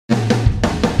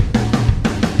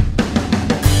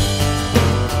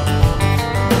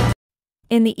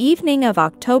In the evening of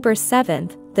October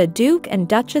 7th, the Duke and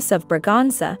Duchess of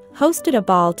Braganza hosted a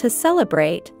ball to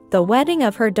celebrate the wedding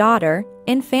of her daughter,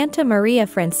 Infanta Maria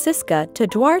Francisca to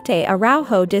Duarte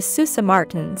Araujo de Sousa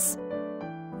Martins.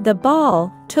 The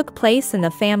ball took place in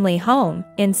the family home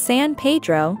in San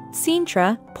Pedro,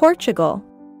 Sintra, Portugal.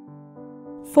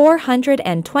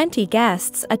 420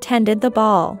 guests attended the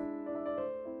ball.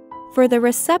 For the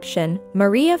reception,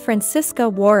 Maria Francisca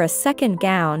wore a second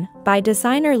gown by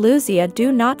designer Lucia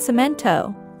do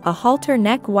Nascimento, a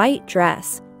halter-neck white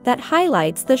dress that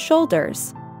highlights the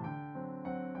shoulders.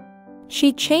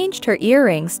 She changed her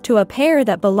earrings to a pair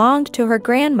that belonged to her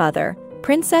grandmother,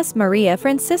 Princess Maria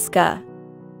Francisca.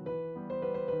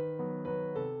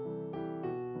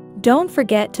 Don't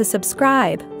forget to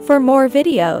subscribe for more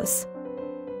videos.